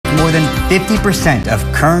more than 50% of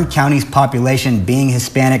Kern County's population being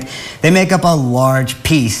Hispanic, they make up a large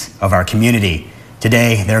piece of our community.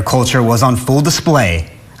 Today, their culture was on full display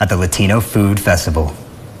at the Latino Food Festival.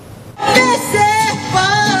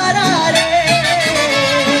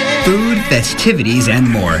 Food, festivities, and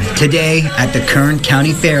more. Today at the Kern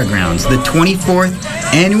County Fairgrounds, the 24th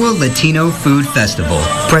Annual Latino Food Festival.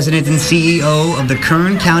 President and CEO of the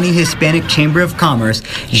Kern County Hispanic Chamber of Commerce,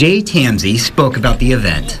 Jay Tamsey, spoke about the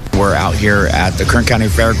event. We're out here at the Kern County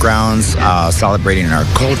Fairgrounds celebrating our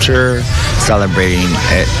culture, celebrating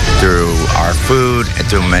it through our food,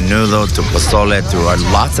 through menudo, through pozole, through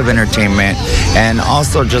lots of entertainment, and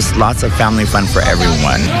also just lots of family fun for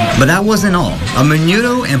everyone. But that wasn't all. A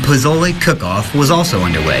menudo and pozole cook-off was also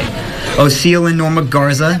underway. Oceal and Norma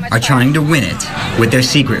Garza are trying to win it with their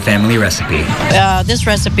secret family recipe. This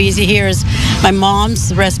recipe here is my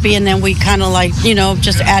mom's recipe, and then we kind of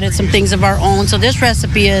just added some things of our own. So this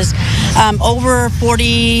recipe is over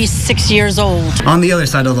 46 years old. On the other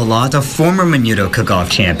side of the lot, a former menudo cook-off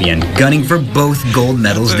champion, gunning for both gold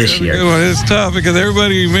medals this year. It's tough because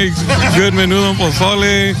everybody makes good menudo and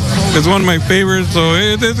pozole. It's one of my favorites, so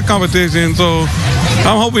it's a competition, so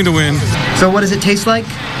I'm hoping to win. So what does it taste like?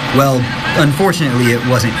 Well, unfortunately, it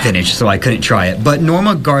wasn't finished, so I couldn't try it. But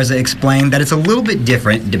Norma Garza explained that it's a little bit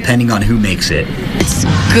different depending on who makes it. It's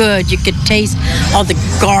good. You could taste all the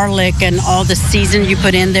garlic and all the season you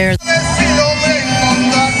put in there.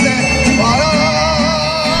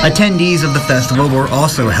 Attendees of the festival were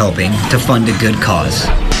also helping to fund a good cause,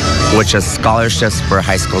 which is scholarships for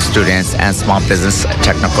high school students and small business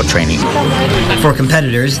technical training. For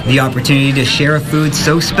competitors, the opportunity to share a food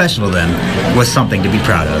so special to them was something to be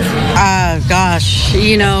proud of. Gosh,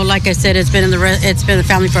 like I said, it's been in the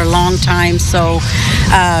family for a long time, so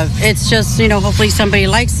it's just, hopefully somebody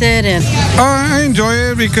likes it. And I enjoy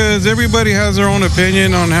it because everybody has their own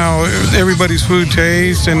opinion on how everybody's food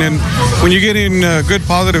tastes, and then when you're getting good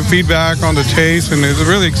positive feedback on the taste, and it's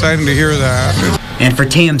really exciting to hear that. And for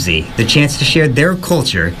Tamsey, the chance to share their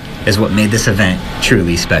culture is what made this event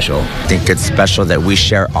truly special. I think it's special that we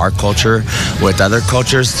share our culture with other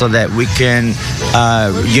cultures so that we can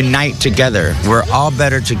unite together. We're all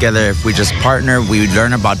better together if we just partner, we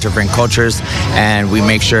learn about different cultures, and we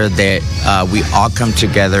make sure that we all come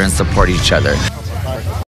together and support each other.